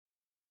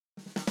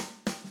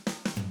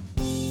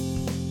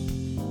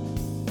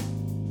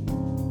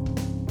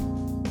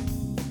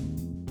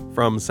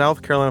From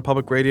South Carolina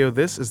Public Radio,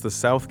 this is the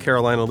South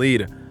Carolina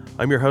Lead.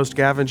 I'm your host,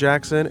 Gavin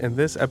Jackson, and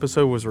this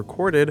episode was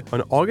recorded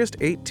on August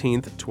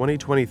 18th,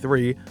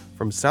 2023,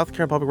 from South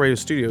Carolina Public Radio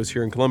studios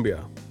here in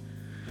Columbia.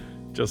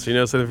 Just so you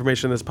know, some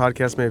information in this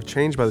podcast may have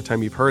changed by the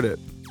time you've heard it.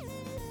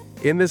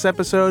 In this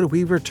episode,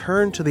 we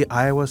return to the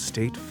Iowa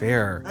State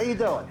Fair. How you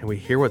doing? And we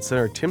hear what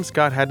Senator Tim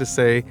Scott had to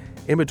say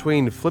in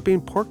between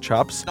flipping pork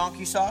chops,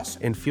 Donkey sauce?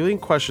 and fielding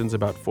questions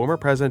about former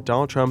President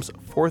Donald Trump's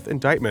fourth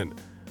indictment,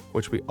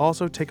 which we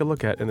also take a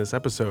look at in this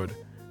episode.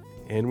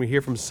 And we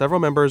hear from several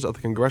members of the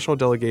congressional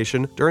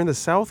delegation during the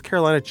South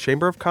Carolina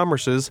Chamber of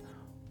Commerce's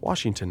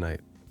Washington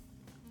night.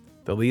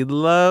 The Lead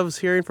loves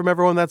hearing from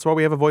everyone. That's why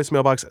we have a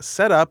voicemail box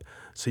set up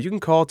so you can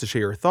call to share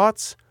your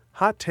thoughts,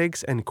 hot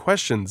takes, and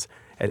questions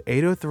at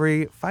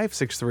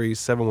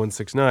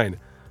 803-563-7169.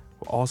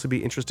 We'll also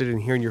be interested in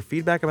hearing your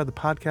feedback about the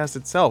podcast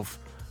itself,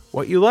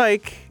 what you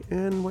like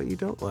and what you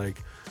don't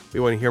like. We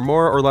want to hear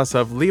more or less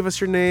of. Leave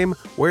us your name,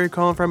 where you're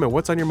calling from, and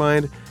what's on your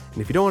mind.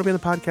 And if you don't want to be on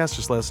the podcast,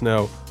 just let us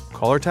know.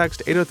 Call or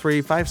text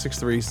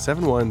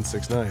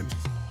 803-563-7169.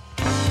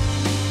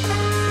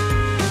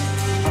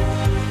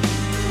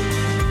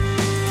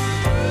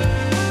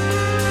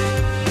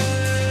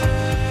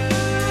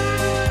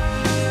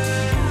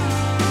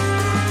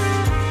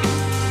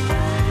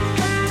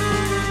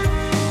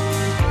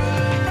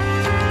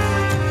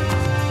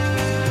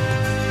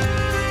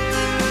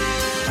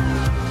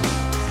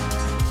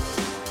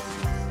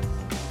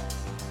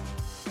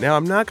 Now,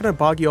 I'm not going to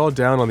bog you all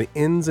down on the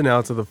ins and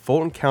outs of the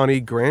Fulton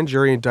County grand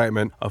jury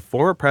indictment of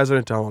former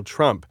President Donald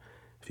Trump.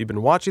 If you've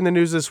been watching the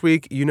news this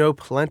week, you know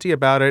plenty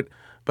about it.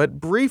 But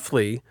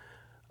briefly,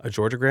 a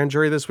Georgia grand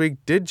jury this week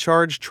did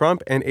charge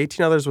Trump and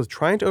 18 others with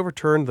trying to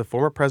overturn the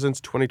former president's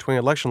 2020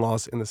 election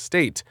loss in the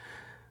state.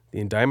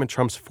 The indictment,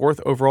 Trump's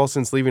fourth overall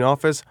since leaving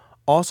office,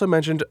 also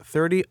mentioned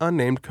 30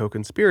 unnamed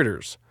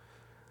co-conspirators.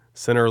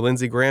 Senator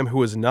Lindsey, who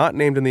was not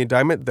named in the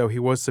indictment, though he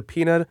was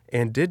subpoenaed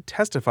and did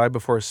testify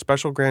before a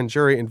special grand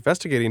jury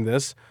investigating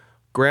this,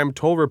 Graham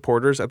told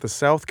reporters at the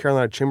South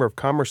Carolina Chamber of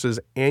Commerce's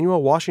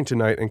annual Washington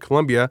night in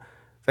Columbia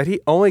that he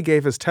only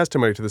gave his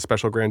testimony to the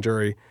special grand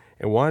jury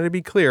and wanted to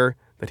be clear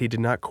that he did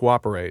not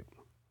cooperate.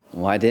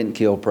 Well, I didn't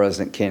kill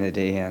President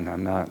Kennedy, and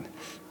I'm not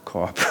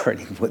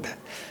cooperating with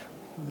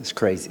this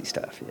crazy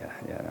stuff. Yeah.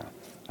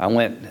 I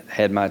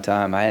had my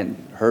time. I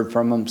hadn't heard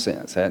from him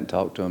since. I hadn't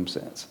talked to him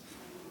since.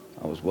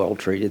 I was well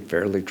treated,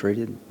 fairly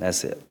treated.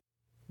 That's it.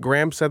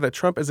 Graham said that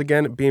Trump is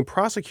again being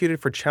prosecuted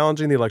for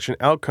challenging the election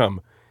outcome.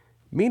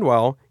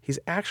 Meanwhile, he's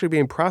actually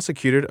being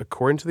prosecuted,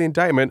 according to the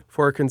indictment,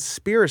 for a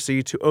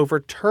conspiracy to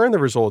overturn the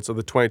results of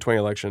the 2020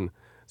 election.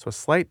 So a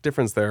slight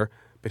difference there,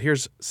 but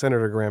here's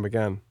Senator Graham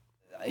again.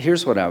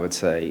 Here's what I would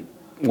say.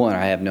 One,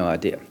 I have no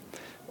idea.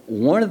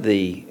 One of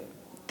the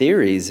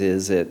theories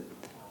is that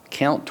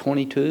count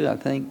 22, I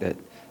think, that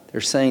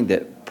they're saying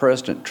that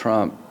President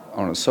Trump,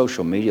 on a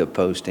social media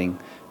posting,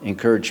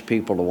 encouraged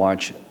people to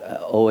watch an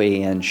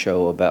OAN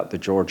show about the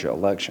Georgia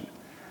election.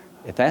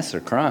 If that's a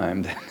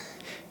crime,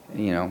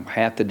 then,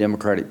 half the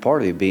Democratic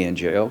Party would be in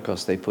jail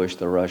because they pushed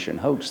the Russian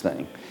hoax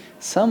thing.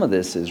 Some of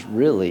this is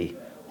really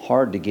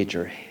hard to get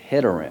your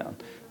head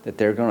around, that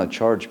they're going to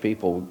charge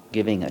people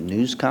giving a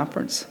news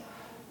conference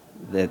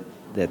that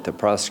the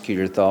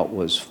prosecutor thought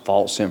was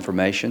false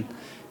information.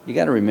 You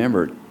got to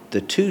remember, the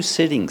two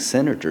sitting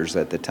senators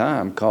at the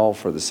time called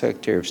for the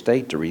Secretary of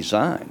State to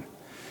resign.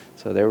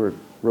 So there were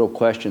real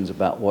questions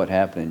about what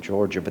happened in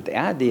Georgia. But the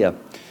idea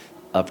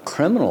of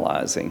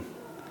criminalizing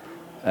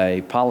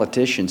a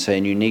politician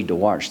saying you need to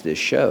watch this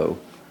show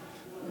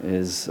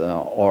is,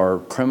 or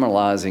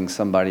criminalizing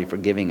somebody for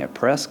giving a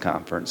press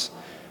conference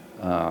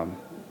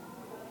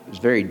is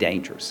very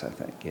dangerous, I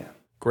think, yeah.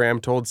 Graham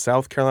told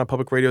South Carolina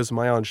Public Radio's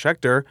Mayan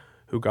Schechter,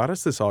 who got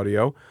us this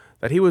audio,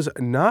 that he was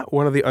not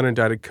one of the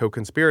unindicted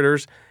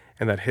co-conspirators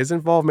and that his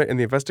involvement in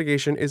the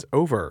investigation is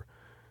over.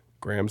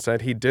 Graham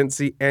said he didn't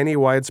see any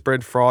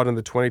widespread fraud in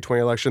the 2020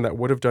 election that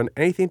would have done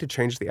anything to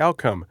change the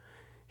outcome.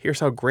 Here's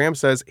how Graham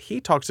says he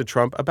talks to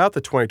Trump about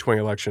the 2020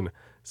 election,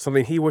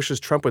 something he wishes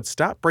Trump would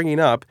stop bringing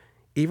up,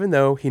 even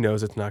though he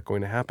knows it's not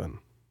going to happen.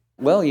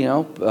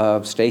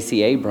 Well,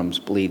 Stacey Abrams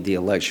believed the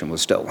election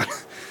was stolen.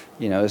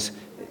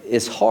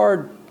 It's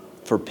hard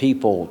for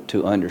people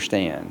to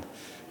understand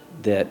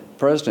that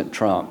President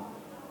Trump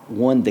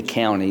won the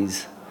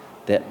counties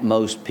that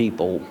most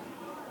people,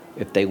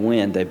 if they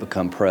win, they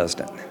become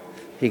president.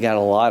 He got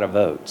a lot of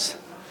votes.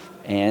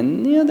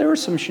 And, there were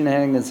some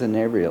shenanigans in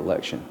every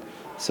election.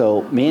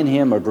 So me and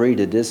him agree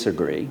to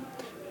disagree.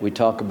 We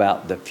talk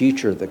about the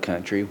future of the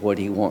country, what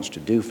he wants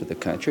to do for the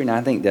country, and I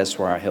think that's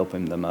where I help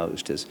him the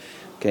most is,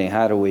 okay,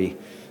 how do we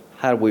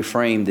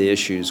frame the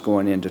issues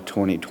going into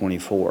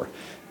 2024?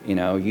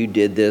 You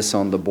did this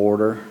on the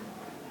border.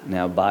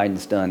 Now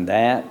Biden's done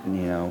that.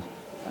 And,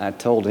 I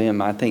told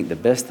him I think the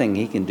best thing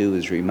he can do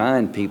is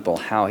remind people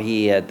how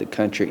he had the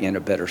country in a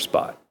better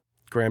spot.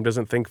 Graham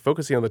doesn't think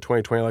focusing on the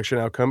 2020 election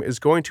outcome is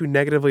going to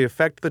negatively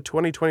affect the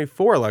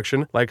 2024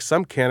 election like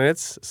some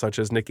candidates, such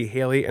as Nikki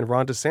Haley and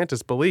Ron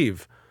DeSantis,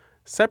 believe.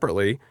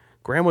 Separately,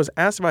 Graham was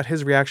asked about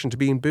his reaction to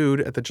being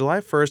booed at the July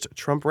 1st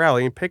Trump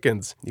rally in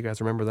Pickens. You guys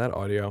remember that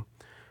audio?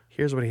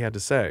 Here's what he had to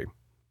say.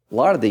 A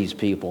lot of these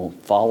people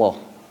follow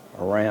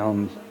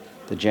around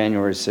the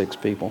January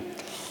 6th people.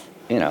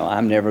 You know,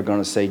 I'm never going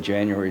to say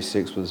January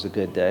 6th was a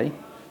good day.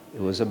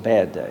 It was a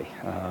bad day.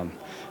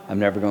 I'm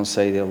never going to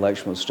say the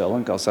election was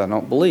stolen because I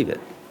don't believe it.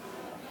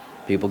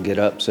 People get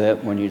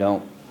upset when you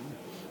don't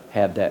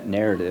have that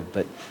narrative.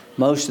 But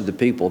most of the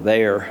people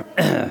there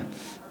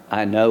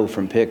I know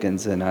from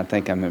Pickens, and I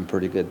think I'm in a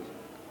pretty good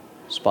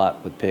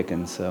spot with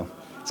Pickens. So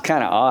it's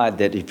kind of odd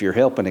that if you're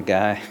helping a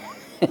guy,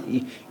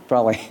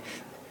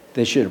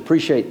 they should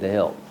appreciate the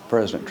help.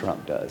 President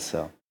Trump does.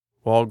 So.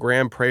 While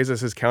Graham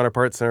praises his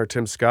counterpart, Senator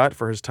Tim Scott,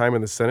 for his time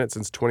in the Senate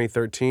since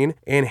 2013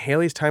 and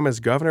Haley's time as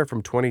governor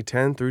from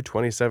 2010 through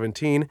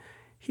 2017,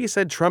 he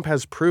said Trump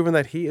has proven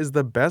that he is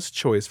the best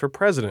choice for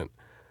president.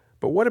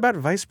 But what about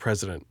vice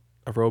president?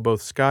 A role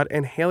both Scott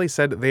and Haley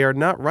said they are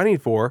not running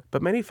for,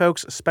 but many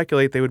folks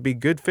speculate they would be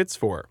good fits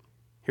for.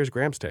 Here's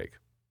Graham's take.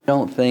 I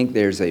don't think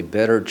there's a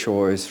better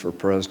choice for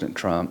President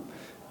Trump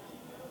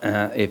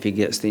if he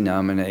gets the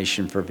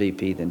nomination for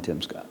VP than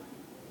Tim Scott.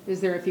 Is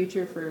there a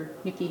future for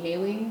Nikki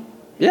Haley?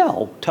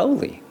 Yeah,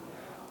 totally.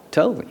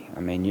 I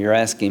mean, you're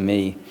asking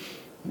me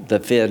the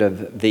fit of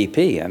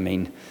VP. I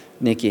mean,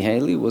 Nikki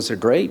Haley was a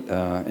great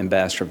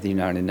ambassador of the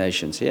United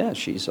Nations. Yeah,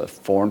 she's a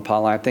foreign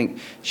policy. I think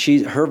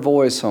her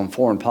voice on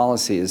foreign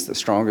policy is the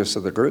strongest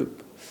of the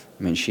group.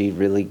 I mean, she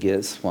really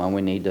gets why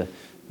we need to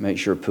make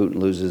sure Putin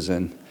loses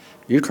in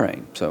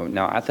Ukraine. So,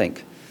 no, I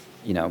think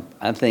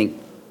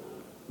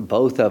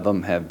both of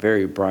them have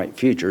very bright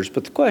futures.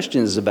 But the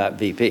question is about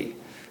VP.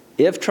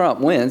 If Trump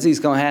wins, he's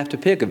going to have to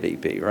pick a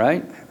VP,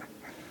 right?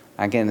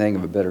 I can't think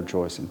of a better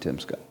choice than Tim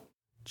Scott.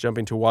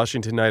 Jumping to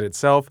Washington night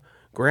itself,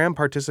 Graham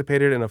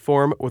participated in a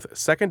forum with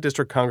 2nd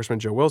District Congressman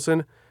Joe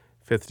Wilson,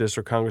 5th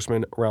District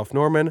Congressman Ralph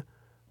Norman,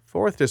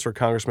 4th District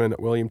Congressman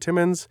William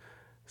Timmons,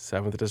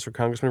 7th District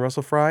Congressman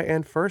Russell Fry,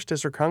 and 1st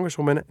District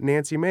Congresswoman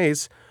Nancy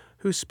Mace,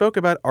 who spoke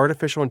about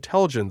artificial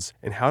intelligence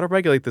and how to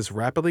regulate this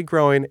rapidly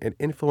growing and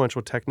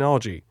influential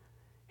technology.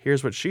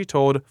 Here's what she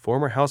told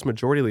former House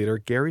Majority Leader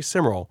Gary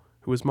Simrall,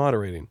 who was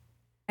moderating.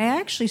 I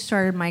actually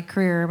started my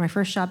career, my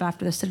first job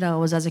after the Citadel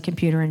was as a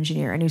computer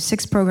engineer. I knew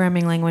 6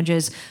 programming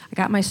languages. I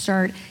got my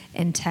start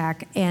in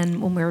tech. And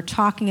when we were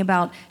talking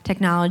about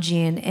technology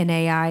and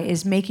AI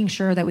is making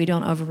sure that we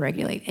don't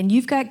overregulate. And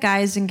you've got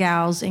guys and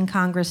gals in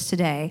Congress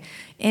today,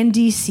 in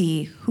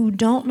DC, who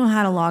don't know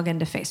how to log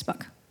into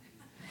Facebook.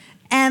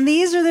 And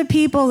these are the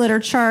people that are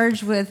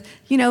charged with,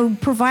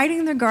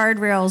 providing the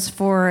guardrails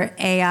for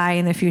AI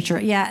in the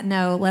future. Yeah,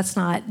 no, let's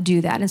not do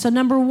that. And so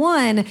number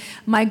one,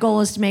 my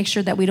goal is to make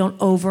sure that we don't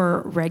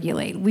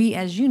over-regulate. We,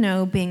 as you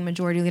know, being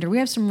majority leader, we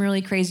have some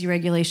really crazy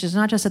regulations,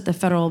 not just at the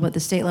federal, but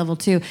the state level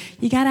too.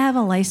 You got to have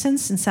a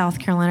license in South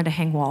Carolina to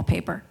hang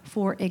wallpaper,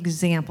 for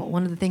example.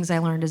 One of the things I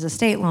learned as a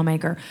state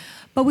lawmaker.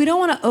 But we don't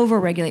want to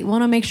over-regulate. We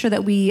want to make sure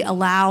that we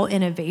allow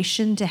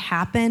innovation to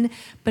happen,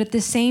 but at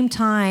the same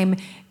time,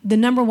 the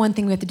number one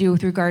thing we have to do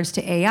with regards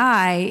to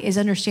AI is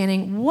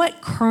understanding what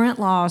current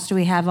laws do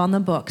we have on the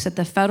books at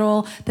the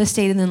federal, the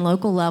state, and then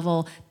local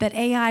level that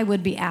AI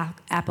would be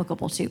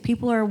applicable to.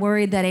 People are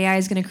worried that AI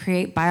is going to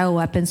create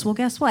bioweapons. Well,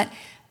 guess what?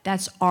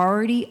 That's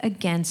already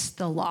against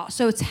the law.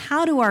 So it's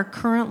how do our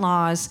current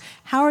laws,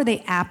 how are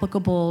they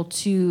applicable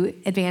to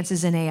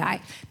advances in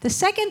AI? The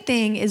second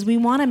thing is we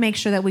want to make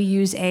sure that we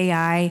use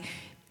AI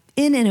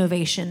in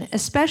innovation,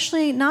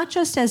 especially not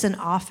just as an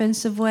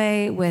offensive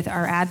way with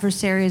our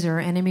adversaries or our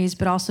enemies,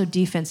 but also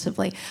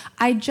defensively.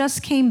 I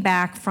just came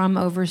back from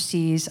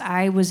overseas.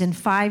 I was in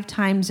 5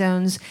 time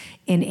zones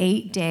in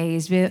 8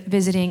 days,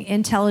 visiting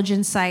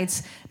intelligence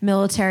sites,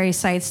 military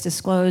sites,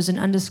 disclosed and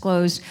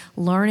undisclosed,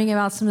 learning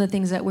about some of the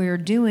things that we are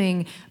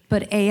doing.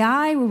 But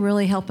AI will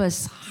really help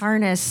us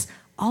harness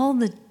all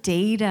the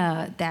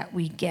data that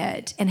we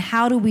get and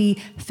how do we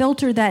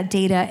filter that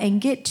data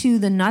and get to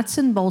the nuts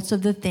and bolts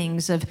of the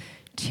things of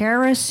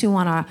terrorists who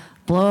want to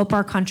blow up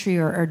our country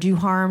or do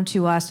harm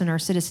to us and our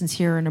citizens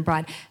here and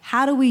abroad.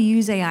 How do we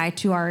use AI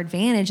to our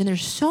advantage? And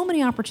there's so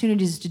many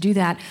opportunities to do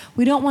that.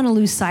 We don't want to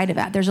lose sight of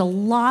that. There's a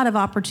lot of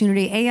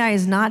opportunity. AI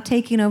is not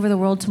taking over the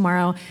world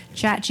tomorrow.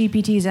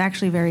 ChatGPT is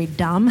actually very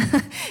dumb.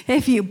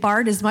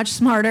 Bard is much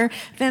smarter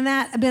than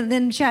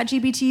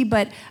ChatGPT,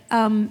 but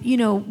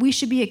we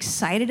should be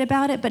excited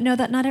about it, but know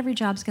that not every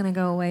job's going to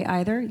go away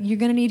either. You're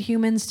going to need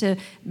humans to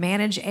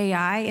manage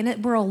AI,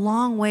 and we're a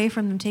long way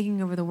from them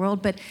taking over the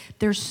world, but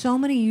there's so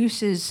many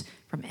uses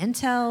from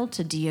Intel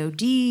to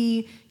DoD.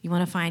 You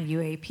want to find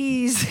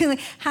UAPs.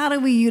 How do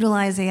we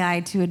utilize AI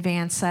to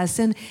advance us?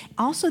 And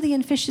also the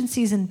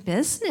efficiencies in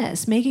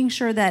business, making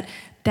sure that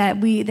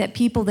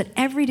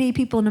everyday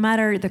people, no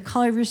matter the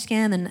color of your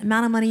skin, the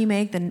amount of money you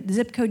make, the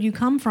zip code you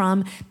come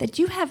from, that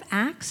you have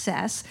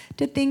access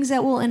to things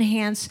that will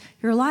enhance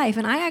your life.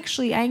 And I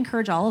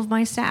encourage all of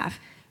my staff,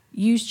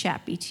 use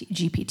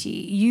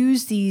ChatGPT,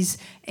 use these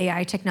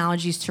AI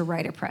technologies to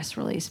write a press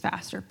release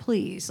faster,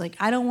 please.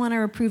 I don't want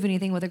to approve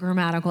anything with a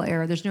grammatical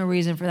error. There's no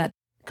reason for that.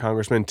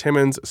 Congressman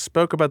Timmons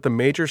spoke about the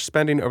major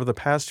spending over the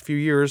past few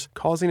years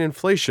causing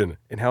inflation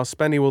and how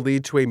spending will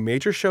lead to a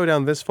major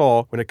showdown this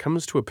fall when it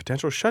comes to a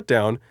potential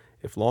shutdown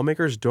if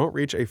lawmakers don't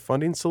reach a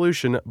funding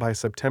solution by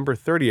September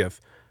 30th,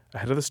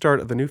 ahead of the start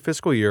of the new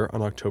fiscal year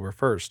on October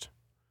 1st.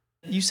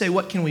 You say,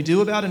 what can we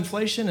do about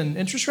inflation and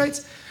interest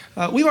rates?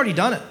 We've already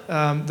done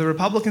it. The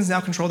Republicans now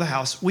control the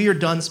House. We are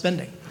done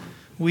spending.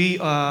 We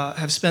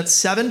have spent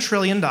 $7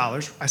 trillion.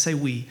 I say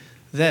we,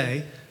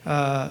 they.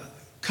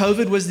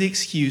 COVID was the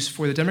excuse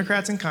for the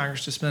Democrats in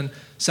Congress to spend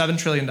 $7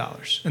 trillion,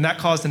 and that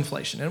caused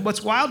inflation. And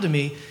what's wild to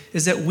me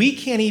is that we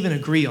can't even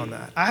agree on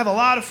that. I have a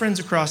lot of friends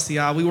across the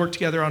aisle. We work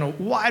together on a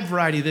wide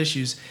variety of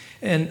issues,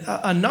 and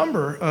a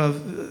number of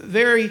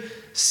very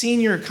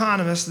senior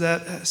economists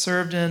that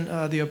served in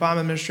the Obama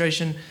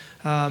administration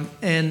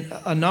and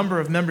a number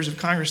of members of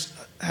Congress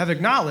have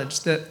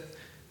acknowledged that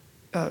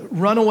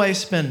runaway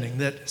spending,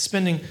 that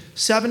spending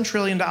 $7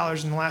 trillion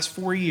in the last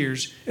 4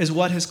 years is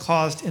what has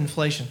caused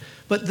inflation.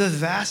 But the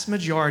vast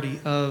majority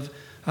of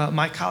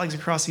my colleagues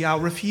across the aisle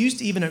refuse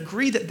to even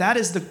agree that that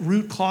is the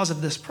root cause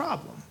of this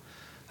problem.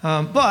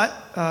 But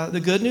the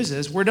good news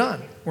is we're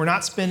done. We're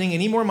not spending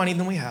any more money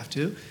than we have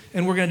to,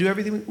 and we're going to do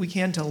everything we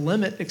can to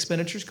limit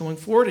expenditures going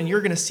forward, and you're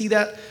going to see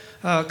that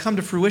come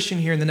to fruition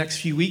here in the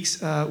next few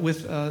weeks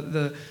with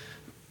the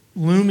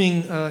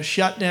looming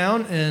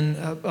shutdown and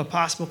a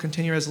possible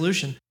continuing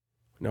resolution.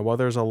 Now, while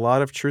there's a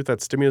lot of truth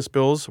that stimulus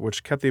bills,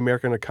 which kept the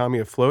American economy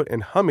afloat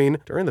and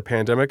humming during the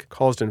pandemic,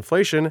 caused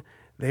inflation,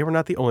 they were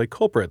not the only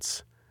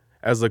culprits.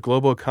 As the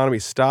global economy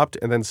stopped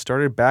and then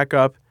started back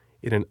up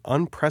in an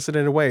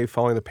unprecedented way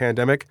following the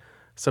pandemic,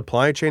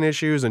 supply chain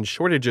issues and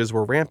shortages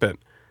were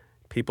rampant.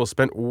 People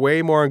spent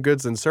way more on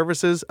goods than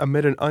services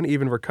amid an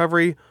uneven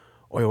recovery.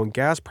 Oil and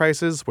gas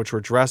prices, which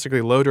were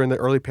drastically low during the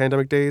early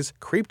pandemic days,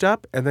 creeped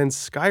up and then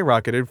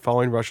skyrocketed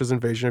following Russia's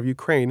invasion of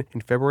Ukraine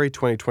in February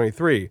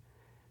 2023.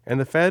 And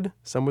the Fed,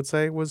 some would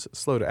say, was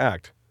slow to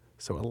act.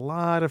 So a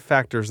lot of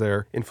factors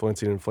there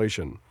influencing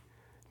inflation.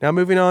 Now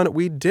moving on,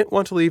 we didn't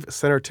want to leave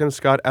Senator Tim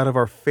Scott out of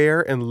our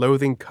fair and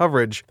loathing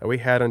coverage that we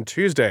had on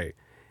Tuesday.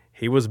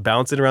 He was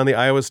bouncing around the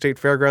Iowa State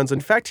Fairgrounds.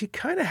 In fact, he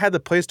kind of had the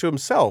place to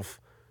himself.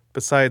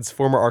 Besides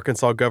former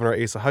Arkansas Governor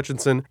Asa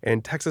Hutchinson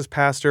and Texas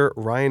pastor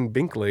Ryan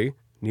Binkley,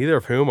 neither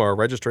of whom are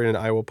registering in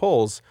Iowa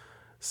polls,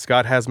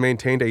 Scott has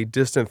maintained a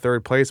distant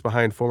third place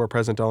behind former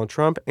President Donald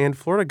Trump and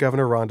Florida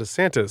Governor Ron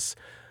DeSantis.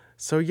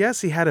 So yes,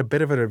 he had a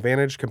bit of an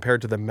advantage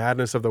compared to the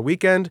madness of the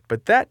weekend,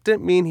 but that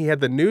didn't mean he had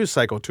the news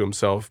cycle to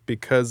himself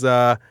because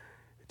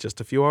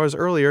just a few hours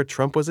earlier,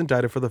 Trump was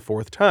indicted for the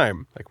fourth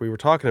time, like we were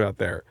talking about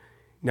there.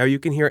 Now you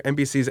can hear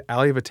NBC's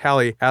Ali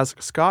Vitale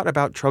ask Scott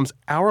about Trump's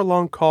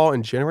hour-long call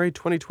in January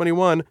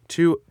 2021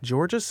 to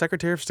Georgia's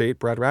Secretary of State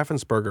Brad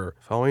Raffensperger,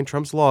 following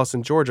Trump's loss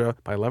in Georgia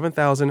by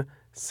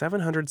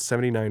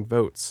 11,779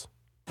 votes.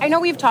 I know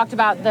we've talked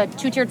about the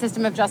two-tiered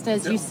system of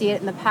justice, you see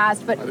it in the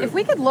past, but if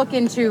we could look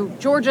into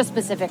Georgia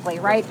specifically,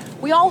 right?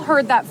 We all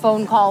heard that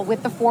phone call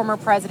with the former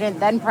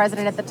president, then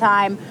president at the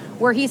time,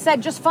 where he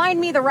said, just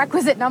find me the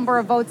requisite number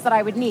of votes that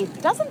I would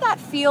need. Doesn't that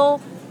feel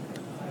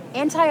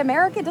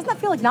anti-American? Doesn't that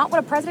feel like not what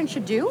a president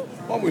should do?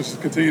 Well, we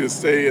should continue to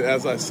say it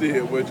as I see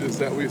it, which is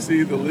that we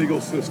see the legal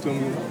system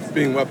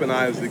being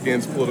weaponized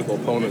against political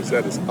opponents.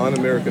 That is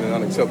un-American and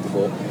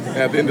unacceptable. And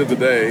at the end of the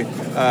day,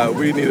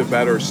 we need a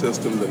better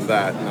system than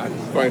that. And I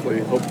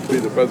frankly hope to be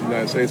the President of the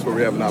United States where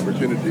we have an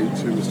opportunity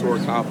to restore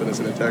confidence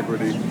and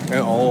integrity in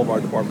all of our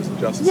departments of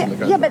justice in the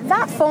country. Yeah, but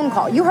that phone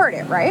call, you heard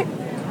it, right?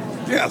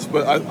 Yes,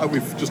 but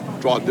we've just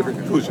drawn different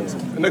conclusions.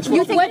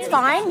 You think it's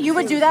fine? You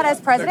would do that as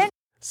president?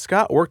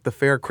 Scott worked the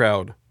fair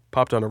crowd,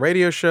 popped on a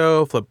radio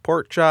show, flipped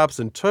pork chops,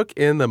 and took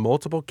in the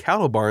multiple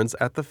cattle barns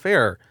at the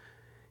fair.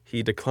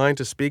 He declined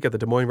to speak at the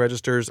Des Moines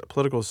Register's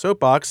political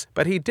soapbox,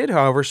 but he did,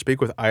 however, speak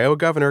with Iowa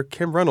Governor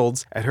Kim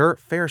Reynolds at her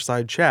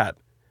Fairside Chat.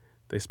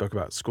 They spoke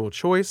about school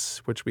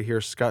choice, which we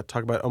hear Scott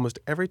talk about almost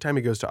every time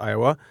he goes to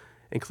Iowa,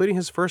 including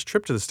his first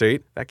trip to the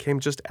state that came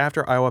just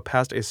after Iowa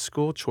passed a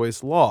school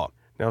choice law.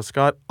 Now,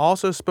 Scott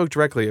also spoke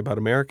directly about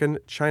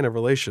American-China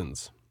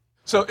relations.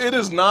 So it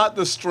is not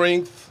the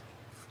strength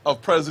of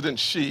President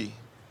Xi,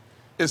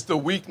 it's the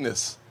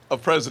weakness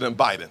of President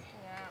Biden.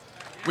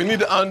 We need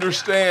to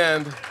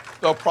understand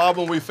the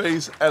problem we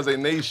face as a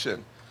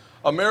nation.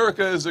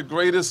 America is the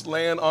greatest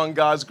land on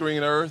God's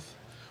green earth.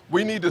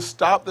 We need to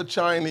stop the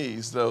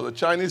Chinese, though, the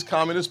Chinese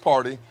Communist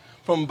Party,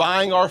 from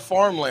buying our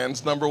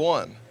farmlands, number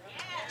one,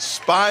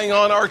 spying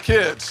on our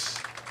kids,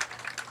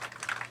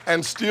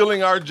 and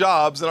stealing our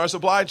jobs and our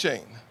supply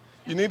chain.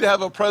 You need to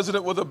have a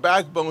president with a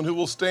backbone who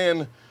will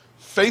stand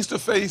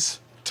face-to-face,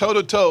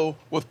 toe-to-toe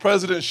with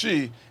President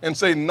Xi and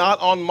say,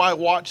 not on my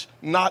watch,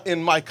 not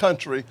in my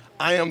country,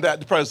 I am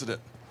that president,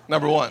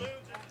 number one.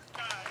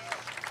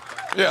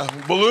 Yeah,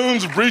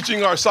 balloons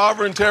breaching our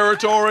sovereign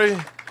territory.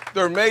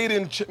 They're made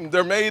in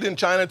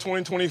China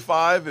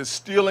 2025 is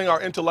stealing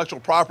our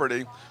intellectual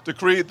property to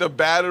create the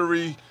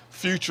battery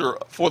future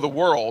for the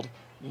world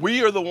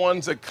We are the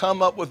ones that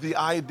come up with the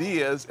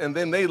ideas, and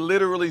then they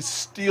literally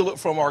steal it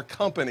from our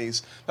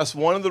companies. That's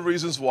one of the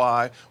reasons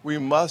why we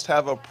must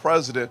have a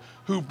president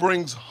who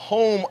brings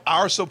home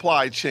our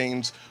supply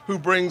chains, who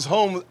brings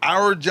home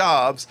our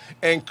jobs,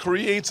 and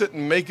creates it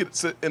and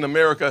makes it in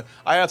America.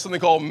 I have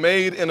something called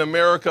Made in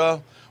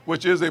America,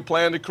 which is a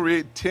plan to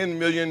create 10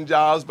 million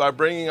jobs by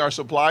bringing our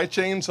supply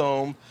chains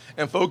home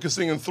and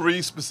focusing in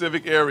 3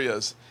 specific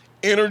areas.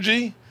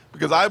 Energy,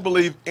 because I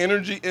believe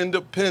energy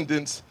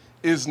independence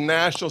is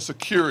national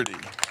security.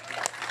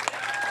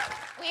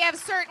 We have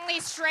certainly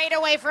strayed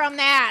away from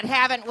that,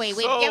 haven't we?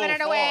 We've given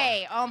it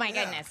away. Oh, my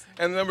goodness.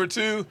 And number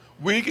 2,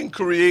 we can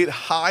create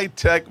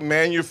high-tech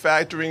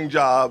manufacturing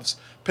jobs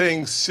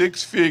paying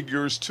 6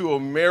 figures to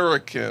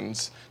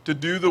Americans to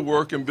do the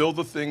work and build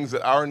the things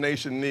that our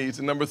nation needs.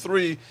 And number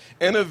 3,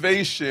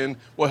 innovation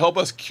will help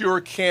us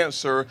cure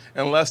cancer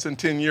in less than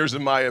 10 years,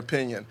 in my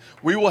opinion.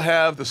 We will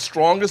have the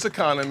strongest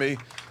economy,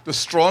 the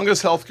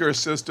strongest healthcare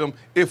system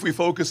if we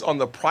focus on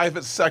the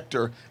private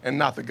sector and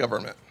not the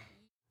government.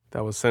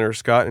 That was Senator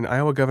Scott and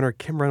Iowa Governor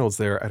Kim Reynolds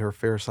there at her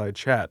Fireside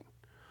Chat.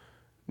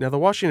 Now, the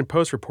Washington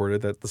Post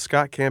reported that the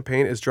Scott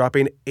campaign is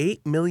dropping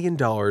 $8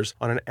 million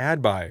on an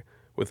ad buy,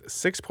 with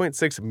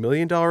 $6.6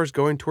 million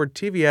going toward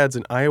TV ads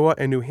in Iowa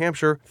and New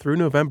Hampshire through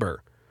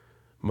November.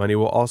 Money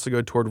will also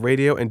go toward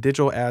radio and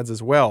digital ads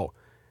as well.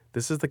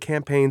 This is the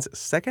campaign's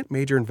second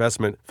major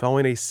investment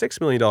following a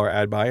 $6 million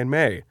ad buy in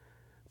May.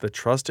 The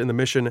Trust in the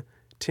Mission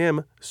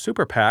Tim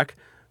Super PAC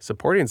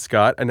supporting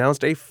Scott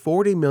announced a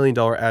 $40 million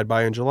ad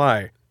buy in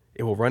July.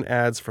 It will run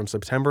ads from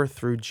September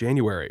through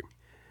January.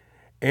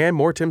 And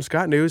more Tim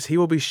Scott news, he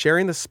will be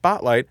sharing the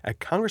spotlight at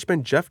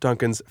Congressman Jeff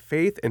Duncan's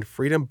Faith and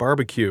Freedom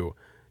Barbecue.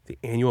 The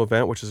annual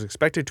event, which is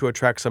expected to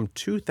attract some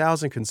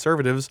 2,000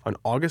 conservatives on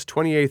August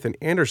 28th in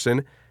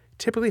Anderson,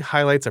 typically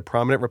highlights a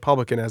prominent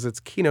Republican as its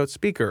keynote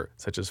speaker,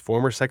 such as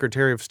former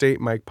Secretary of State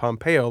Mike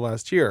Pompeo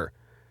last year.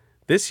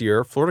 This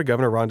year, Florida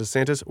Governor Ron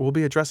DeSantis will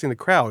be addressing the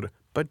crowd,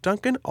 but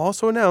Duncan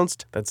also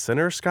announced that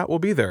Senator Scott will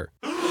be there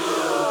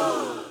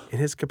in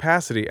his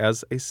capacity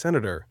as a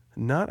senator,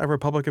 not a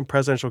Republican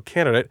presidential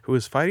candidate who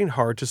is fighting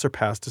hard to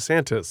surpass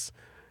DeSantis.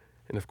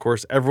 And of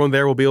course, everyone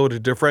there will be able to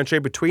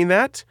differentiate between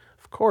that.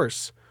 Of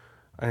course,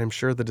 I am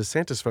sure the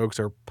DeSantis folks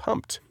are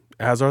pumped,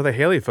 as are the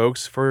Haley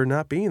folks for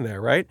not being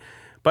there, right?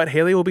 But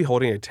Haley will be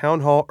holding a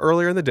town hall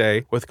earlier in the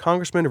day with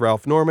Congressman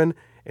Ralph Norman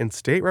and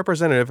State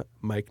Representative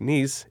Mike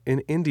Neese in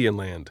Indian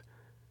Land.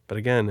 But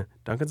again,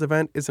 Duncan's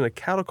event isn't a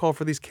cattle call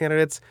for these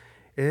candidates.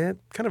 It's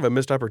kind of a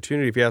missed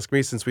opportunity, if you ask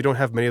me, since we don't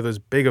have many of those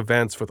big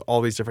events with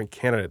all these different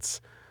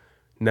candidates.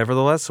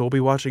 Nevertheless, we'll be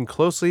watching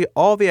closely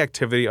all the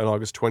activity on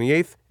August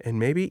 28th and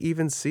maybe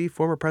even see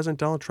former President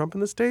Donald Trump in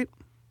the state.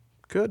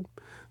 Good.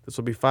 This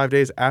will be 5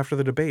 days after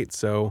the debate,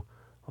 so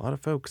a lot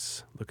of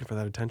folks looking for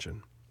that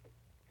attention.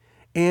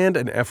 And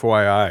an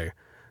FYI,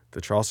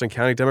 the Charleston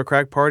County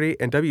Democratic Party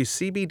and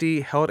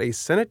WCBD held a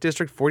Senate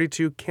District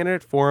 42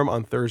 candidate forum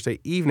on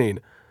Thursday evening.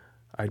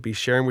 I'd be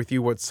sharing with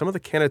you what some of the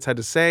candidates had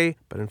to say,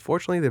 but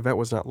unfortunately the event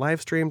was not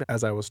live streamed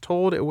as I was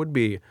told it would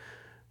be.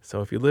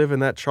 So if you live in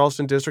that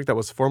Charleston district that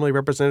was formerly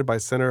represented by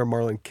Senator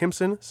Marlon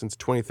Kimpson since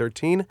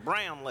 2013,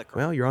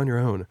 well, you're on your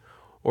own.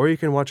 Or you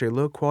can watch a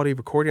low-quality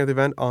recording of the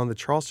event on the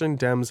Charleston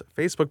Dems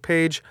Facebook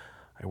page.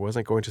 I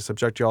wasn't going to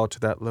subject y'all to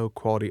that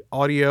low-quality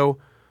audio.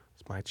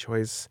 It's my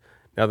choice.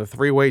 Now, the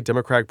three-way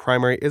Democratic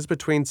primary is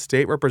between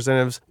State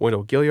Representatives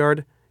Wendell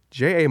Gilliard,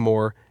 J.A.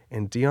 Moore,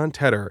 and Dion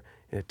Tedder,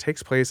 and it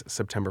takes place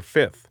September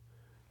 5th.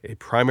 A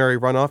primary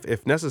runoff,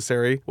 if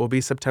necessary, will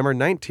be September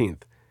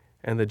 19th,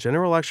 and the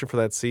general election for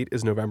that seat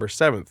is November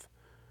 7th.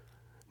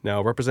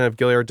 Now, Representative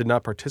Gilliard did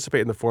not participate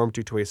in the forum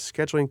due to a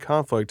scheduling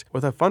conflict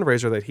with a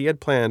fundraiser that he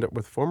had planned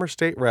with former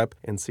state rep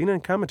and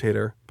CNN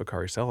commentator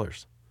Bakari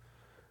Sellers.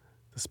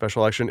 The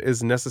special election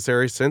is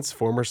necessary since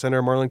former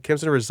Senator Marlon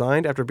Kimpson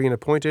resigned after being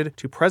appointed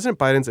to President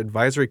Biden's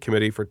Advisory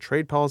Committee for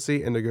Trade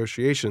Policy and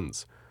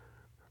Negotiations.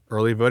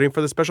 Early voting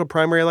for the special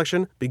primary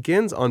election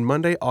begins on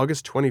Monday,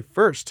 August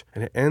 21st,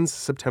 and it ends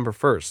September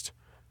 1st.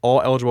 All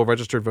eligible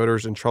registered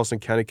voters in Charleston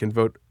County can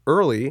vote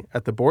early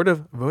at the Board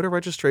of Voter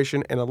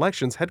Registration and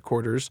Elections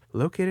headquarters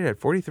located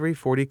at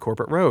 4340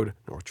 Corporate Road,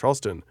 North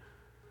Charleston.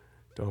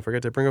 Don't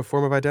forget to bring a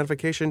form of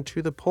identification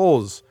to the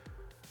polls.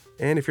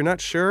 And if you're not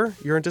sure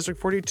you're in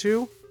District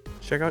 42,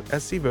 check out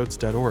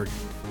scvotes.org.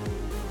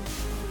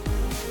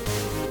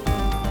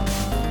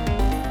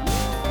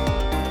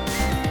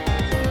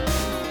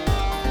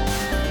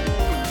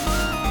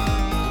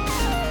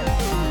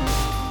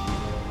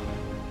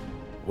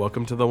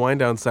 Welcome to the wind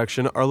down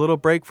section, our little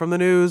break from the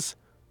news.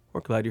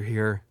 We're glad you're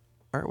here,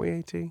 aren't we,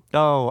 AT?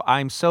 Oh,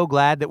 I'm so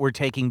glad that we're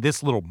taking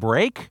this little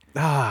break.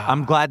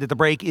 I'm glad that the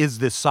break is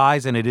this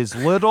size and it is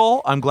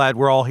little. I'm glad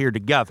we're all here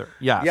together.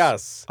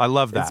 Yes. I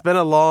love that. It's been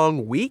a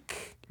long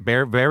week.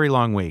 Very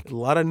long week. A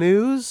lot of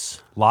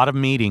news. A lot of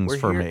meetings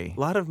for me. A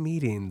lot of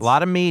meetings. A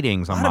lot of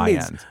meetings on my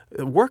end.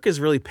 Work is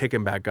really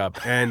picking back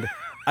up, and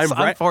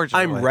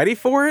unfortunately. I'm ready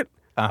for it.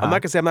 I'm not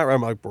going to say I'm not ready.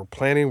 I'm like, we're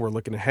planning, we're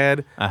looking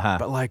ahead.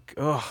 But I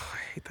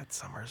hate that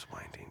summer's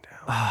winding down.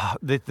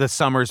 The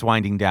summer's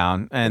winding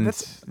down, and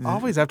that's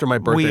always after my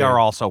birthday. We are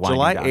also winding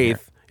July down 8th. here.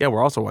 Yeah,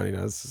 we're also winding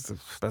down.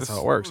 That's how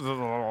it works.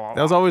 That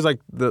was always like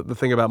the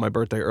thing about my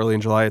birthday early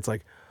in July. It's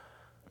like,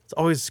 it's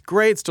always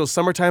great, still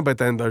summertime, but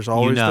then there's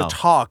always the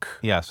talk.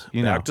 Yes,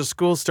 Back to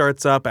school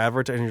starts up,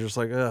 advertising, you're just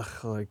like, ugh,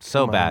 like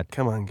so bad.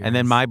 Come on, guys. And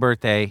then my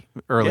birthday,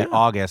 early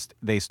August,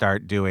 they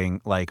start doing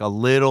like a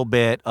little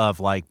bit of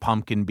like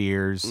pumpkin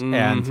beers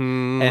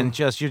and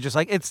just you're just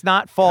like, it's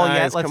not fall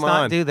yet. Let's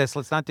not do this.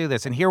 Let's not do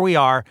this. And here we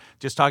are,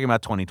 just talking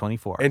about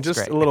 2024. And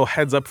just a little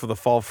heads up for the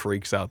fall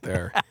freaks out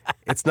there.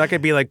 It's not going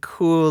to be like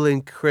cool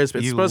and crisp.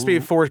 It's supposed to be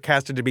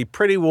forecasted to be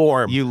pretty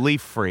warm. You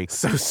leaf freaks.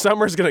 So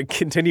summer's going to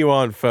continue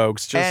on,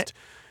 folks. Just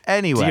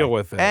deal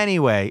with it.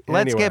 Anyway,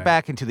 let's get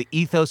back into the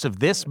ethos of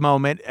this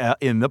moment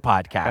in the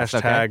podcast.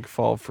 Hashtag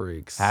fall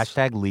freaks.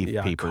 Hashtag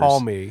leaf peepers. Call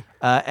me.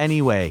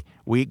 Anyway,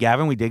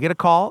 Gavin, we did get a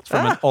call. It's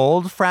from an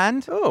old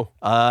friend. Oh.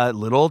 A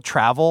little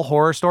travel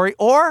horror story,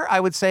 or I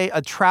would say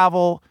a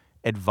travel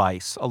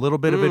advice, a little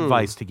bit of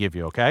advice to give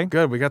you, okay?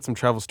 Good. We got some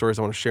travel stories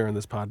I want to share in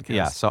this podcast.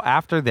 Yeah, so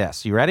after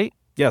this, you ready?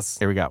 Yes.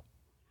 Here we go.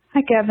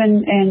 Hi,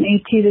 Kevin and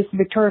AT. This is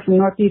Victoria from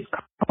Northeast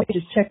College,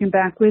 just checking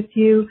back with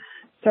you.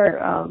 Sorry,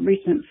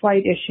 recent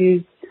flight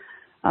issues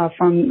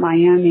from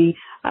Miami.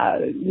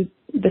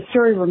 The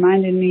story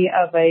reminded me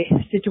of a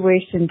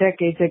situation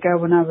decades ago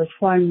when I was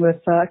flying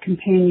with a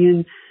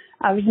companion.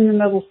 I was in the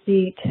middle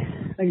seat.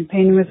 The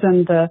companion was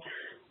in the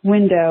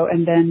window,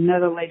 and then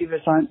another lady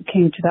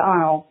came to the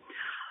aisle.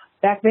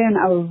 Back then,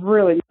 I was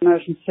really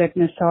motion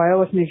sickness, so I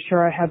always make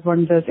sure I had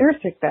one of those air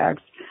sick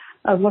bags.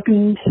 I was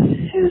looking,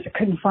 and I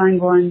couldn't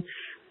find one.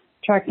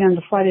 Tracked down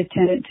the flight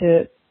attendant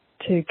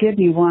to give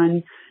me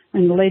one,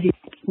 and the lady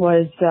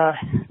was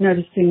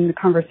noticing the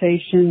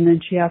conversation,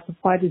 and she asked the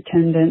flight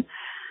attendant,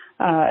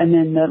 and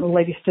then the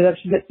lady stood up.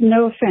 She said,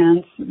 "No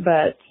offense,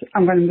 but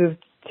I'm going to move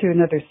to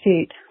another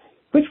seat,"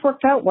 which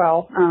worked out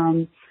well.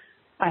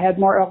 I had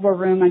more elbow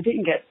room. I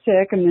didn't get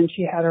sick, and then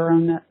she had her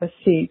own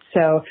seat.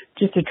 So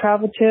just a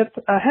travel tip.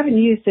 I haven't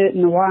used it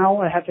in a while.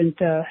 I haven't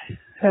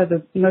had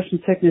the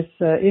motion sickness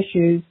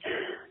issues,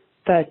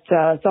 but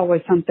it's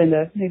always something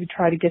to maybe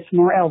try to get some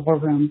more elbow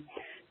room.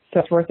 So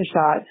it's worth a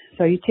shot.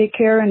 So you take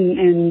care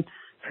and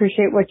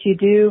appreciate what you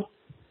do.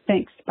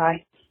 Thanks.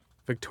 Bye.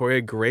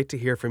 Victoria, great to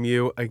hear from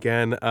you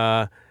again.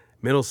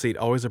 Middle seat,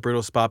 always a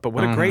brutal spot, but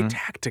what a great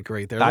tactic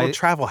right there. A little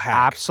travel hack.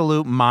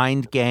 Absolute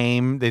mind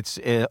game.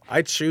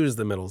 I choose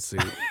the middle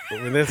seat.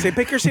 When they say,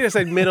 pick your seat, I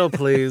said, middle,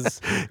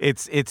 please.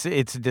 It's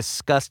a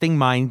disgusting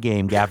mind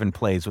game Gavin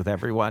plays with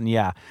everyone.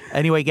 Yeah.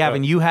 Anyway,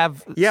 Gavin, you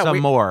have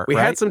more, We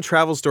right? had some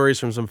travel stories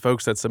from some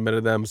folks that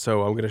submitted them,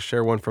 so I'm going to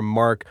share one from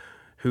Mark,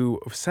 who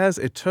says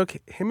it took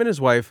him and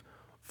his wife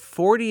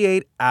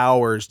 48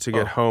 hours to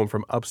get home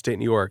from upstate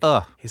New York.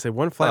 He said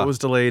one flight was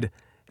delayed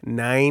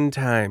 9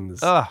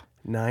 times.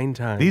 9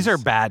 times. These are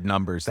bad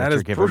numbers that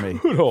you're giving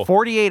brutal. me.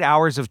 48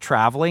 hours of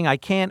traveling. I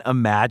can't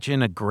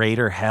imagine a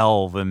greater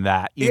hell than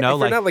that. You know,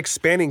 if you're not like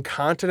spanning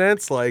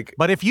continents, like.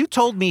 But if you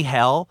told me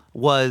hell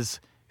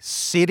was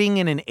sitting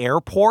in an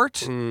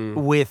airport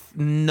with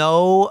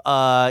no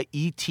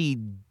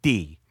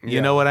ETD,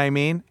 you know what I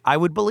mean? I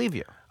would believe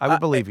you. I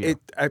would believe you.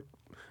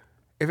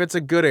 If it's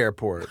a good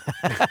airport,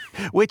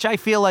 which I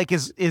feel like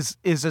is as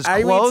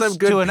I close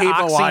to an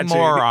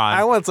oxymoron.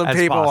 I want some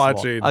people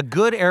watching. A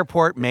good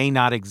airport may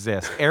not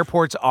exist.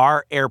 Airports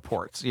are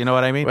airports. You know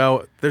what I mean?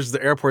 Well, there's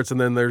the airports,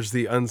 and then there's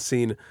the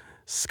unseen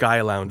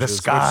sky lounges. The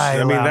sky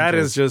lounges. I mean, that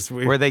is just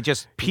where they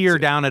just peer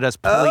down at us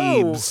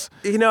plebes.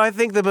 Oh, I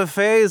think the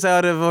buffet is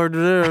out of hors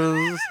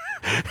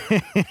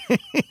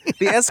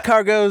the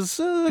escargot's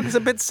is a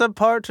bit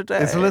subpar today.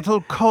 It's a little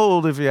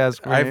cold, if you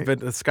ask me.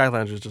 The Sky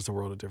Lounge is just a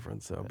world of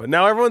difference. So, but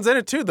now everyone's in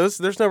it too.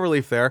 There's no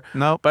relief there.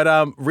 No.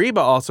 But Reba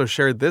also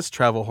shared this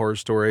travel horror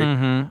story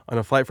on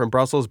a flight from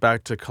Brussels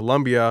back to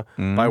Colombia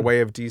by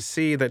way of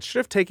D.C. that should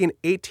have taken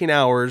 18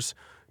 hours,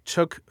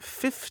 took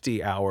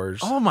 50 hours.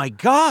 Oh my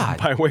God!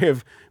 By way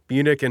of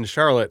Munich and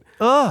Charlotte.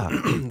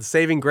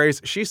 Saving grace.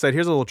 She said,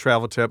 "Here's a little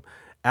travel tip."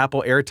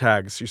 Apple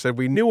AirTags. She said,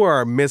 "We knew where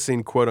our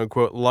missing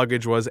quote-unquote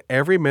luggage was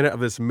every minute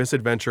of this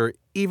misadventure,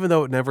 even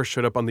though it never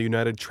showed up on the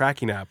United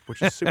tracking app,"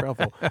 which is super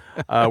helpful.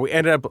 We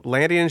ended up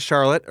landing in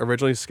Charlotte,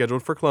 originally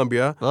scheduled for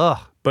Colombia.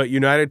 But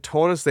United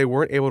told us they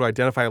weren't able to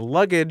identify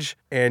luggage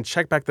and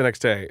check back the next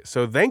day.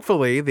 So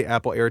thankfully, the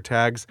Apple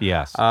AirTags,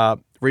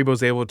 Reba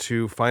was able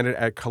to find it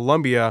at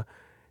Colombia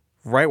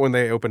right when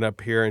they opened up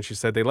here. And she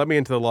said, "They let me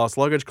into the lost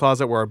luggage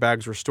closet where our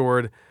bags were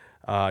stored.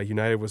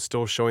 United was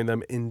still showing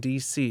them in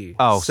D.C.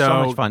 Oh,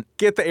 so much fun.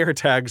 Get the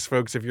AirTags,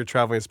 folks, if you're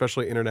traveling,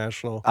 especially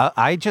international.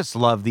 I just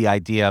love the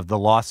idea of the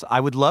lost. I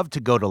would love to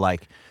go to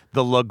like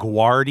the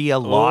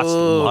LaGuardia lost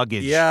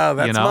luggage. Yeah,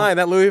 that's mine.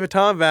 That Louis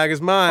Vuitton bag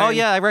is mine. Oh,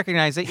 yeah, I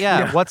recognize it.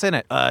 Yeah. What's in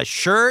it?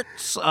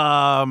 Shirts.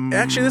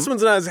 Actually, this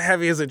one's not as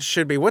heavy as it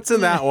should be. What's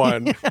in that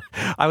one?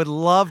 I would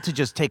love to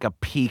just take a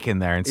peek in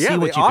there and see what you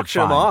could find. Yeah, they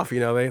auction them off.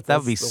 That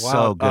would be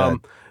so good.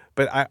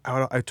 But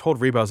I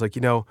told Reba, I was like,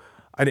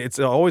 it's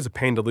always a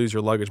pain to lose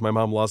your luggage. My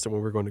mom lost it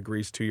when we were going to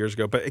Greece 2 years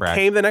ago, but it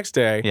came the next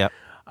day. Yep.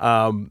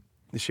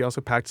 She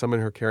also packed some in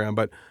her carry-on,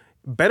 but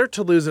better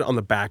to lose it on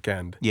the back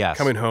end. Yes.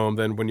 Coming home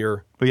than when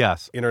you're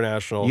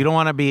international. You don't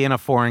want to be in a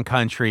foreign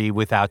country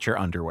without your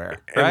underwear.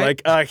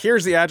 Right? And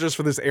here's the address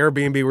for this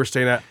Airbnb we're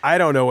staying at. I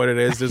don't know what it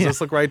is. Does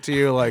this look right to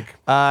you?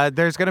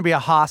 There's going to be a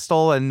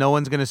hostel and no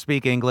one's going to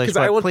speak English,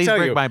 but please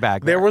bring my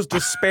bag. There was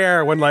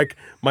despair when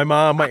my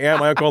mom, my aunt,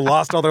 my uncle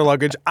lost all their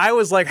luggage. I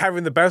was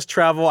having the best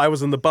travel. I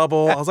was in the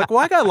bubble. I was like, well,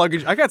 I got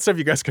luggage. I got stuff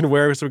you guys can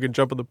wear so we can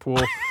jump in the pool.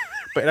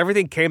 But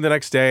everything came the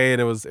next day and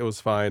it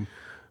was fine.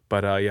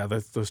 But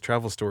those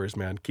travel stories,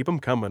 man, keep them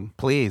coming.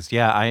 Please,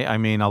 yeah. I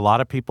mean, a lot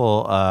of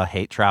people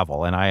hate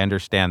travel, and I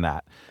understand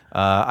that.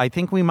 I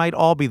think we might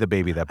all be the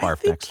baby that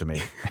barfed next to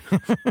me.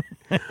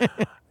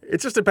 It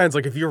just depends.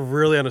 If you're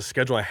really on a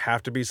schedule, I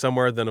have to be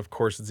somewhere, then of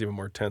course it's even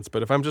more tense.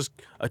 But if I'm just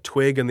a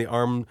twig in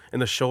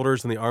the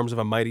shoulders and the arms of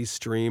a mighty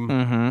stream,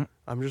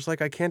 I'm just I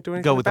can't do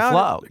anything. Go with the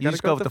flow. You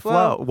just go with the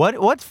flow.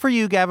 What's for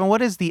you, Gavin?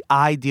 What is the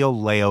ideal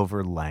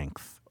layover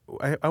length?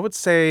 I would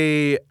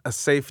say a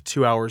safe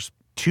 2 hours.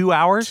 2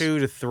 hours? 2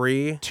 to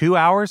 3. 2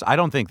 hours? I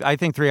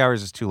think 3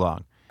 hours is too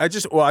long. I'm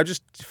just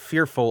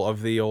fearful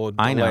of the old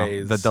delays. I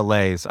know, the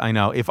delays. I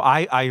know. If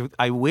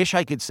I wish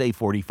I could say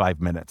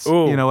 45 minutes.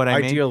 Ooh, you know what I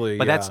mean? Ideally,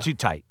 but that's too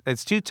tight.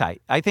 It's too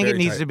tight. I think it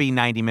needs to be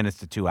 90 minutes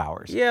to 2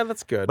 hours. Yeah,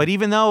 that's good. But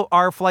even though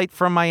our flight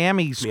from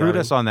Miami screwed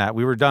us on that,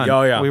 we were done.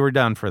 Oh, yeah. We were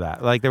done for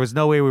that. There was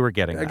no way we were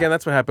getting that. Again,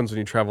 that's what happens when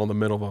you travel in the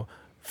middle of a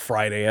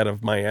Friday out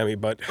of Miami,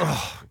 but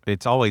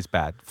it's always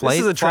bad. This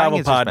is a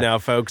travel pod now,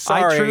 folks.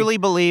 Sorry. I truly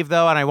believe,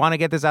 though, and I want to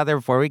get this out there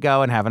before we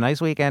go and have a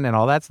nice weekend and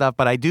all that stuff,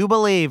 but I do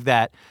believe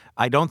that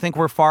I don't think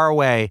we're far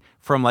away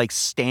from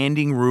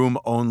standing room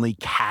only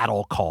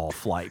cattle call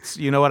flights.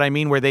 You know what I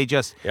mean? Where they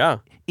just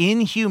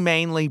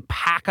inhumanely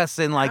pack us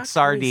in like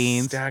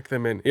sardines. Stack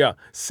them in. Yeah.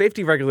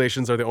 Safety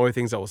regulations are the only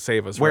things that will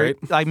save us, right?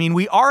 I mean,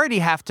 we already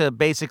have to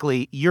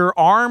basically, your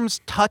arms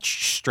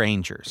touch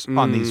strangers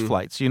on these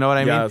flights. You know what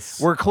I mean?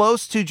 We're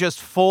close to just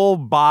full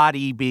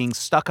body being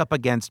stuck up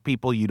against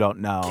people you don't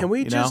know. Can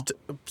we just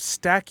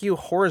stack you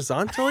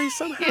horizontally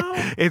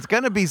somehow? It's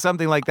going to be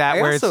something like that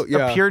it's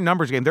a pure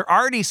numbers game. They're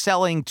already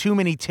selling too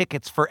many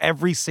tickets for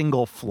every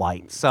single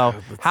flight. So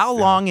how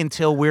long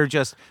until we're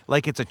just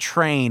like it's a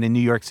train in New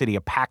York City,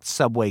 a packed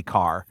subway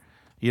car?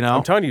 You know?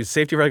 I'm telling you,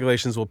 safety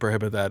regulations will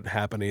prohibit that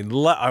happening.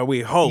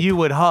 We hope. You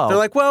would hope. They're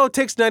like, well, it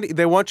takes 90.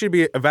 They want you to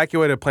be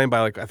evacuated a plane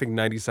by I think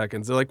 90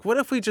 seconds. They're like, what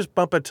if we just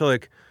bump it to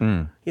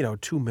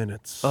 2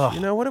 minutes?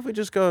 Ugh. What if we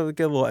just go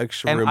get a little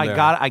extra room there? And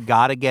I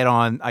gotta get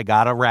on. I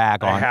gotta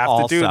rag on. I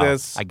have to do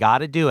this. I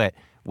gotta do it.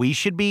 We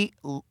should be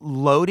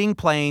loading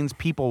planes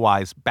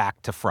people-wise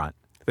back to front.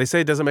 They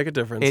say it doesn't make a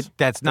difference.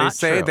 That's not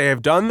true. They say they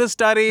have done the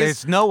studies.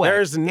 There's no way.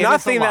 There's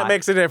nothing that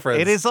makes a difference.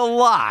 It is a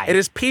lie. It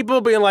is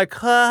people being like,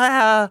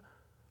 where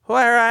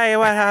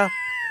are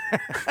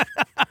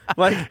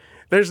you?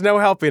 There's no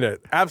helping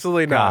it.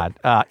 Absolutely not.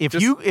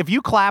 If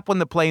you clap when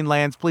the plane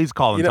lands, please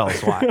call and tell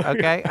us why.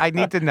 Okay, I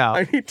need to know.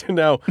 I need to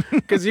know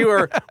because you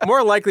are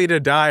more likely to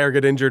die or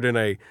get injured in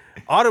a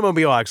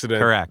automobile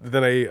accident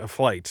than a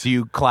flight. Do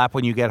you clap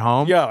when you get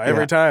home? Yeah,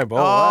 every time.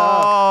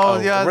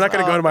 Yes. We're not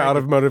going to go into my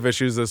automotive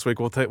issues this week.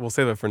 We'll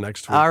save it for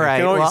next week. All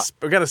right.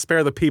 We got to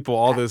spare the people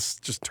all this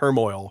just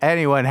turmoil.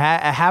 Anyone,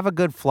 have a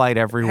good flight,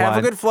 everyone. Have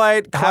a good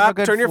flight. Clap.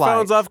 Turn your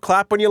phones off.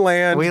 Clap when you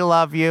land. We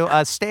love you.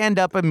 Stand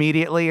up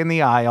immediately in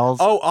the aisles.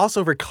 Oh,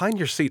 also recline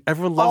your seat.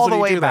 Everyone loves all the when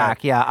you way do back.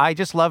 That. Yeah, I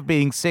just love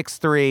being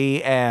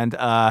 6'3" and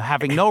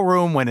having no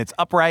room when it's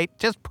upright.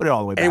 Just put it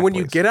all the way back. And when please.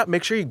 you get up,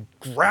 make sure you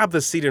grab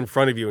the seat in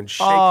front of you and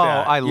shake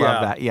that. I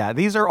love that. Yeah,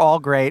 these are all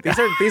great.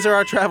 These are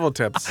our travel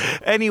tips.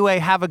 Anyway,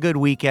 have a good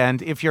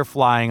weekend. If you're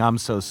flying, I'm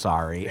so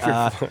sorry.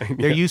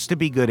 There used to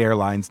be good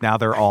airlines. Now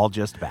they're all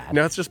just bad.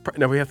 No, it's just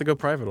we have to go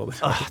private all the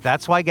time.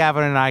 That's why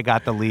Gavin and I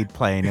got the lead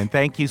plane. And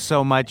thank you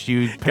so much,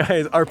 you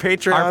guys. Our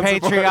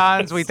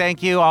Patreons. We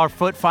thank you. Our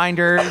foot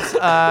finders.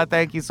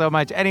 Thank you so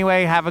much.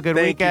 Anyway, have a good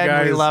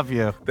weekend. We love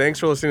you. Thanks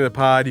for listening to the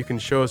pod. You can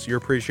show us your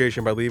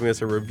appreciation by leaving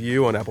us a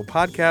review on Apple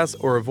Podcasts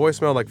or a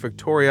voicemail like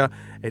Victoria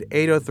at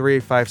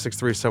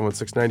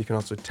 803-563-7169. You can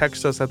also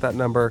text us at that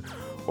number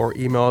or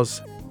email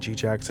us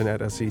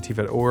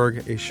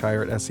gjackson@scetv.org,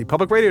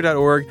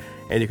 ashire@scpublicradio.org,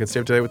 and you can stay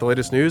up to date with the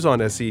latest news on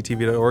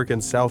scetv.org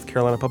and South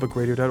Carolina Public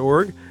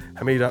Radio.org.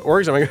 How many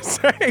 .orgs am I going to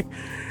say?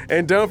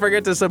 And don't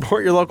forget to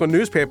support your local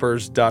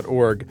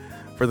newspapers.org.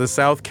 For the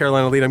South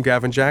Carolina lead, I'm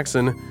Gavin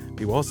Jackson.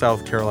 Be well,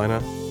 South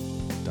Carolina.org.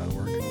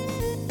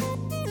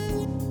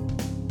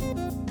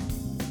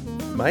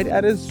 My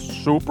dad is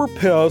super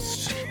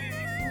pissed.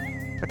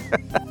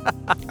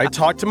 I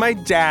talked to my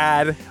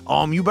dad.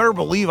 You better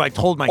believe I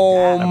told my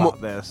dad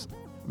about this.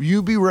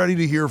 You be ready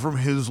to hear from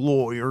his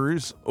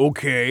lawyers.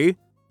 Okay.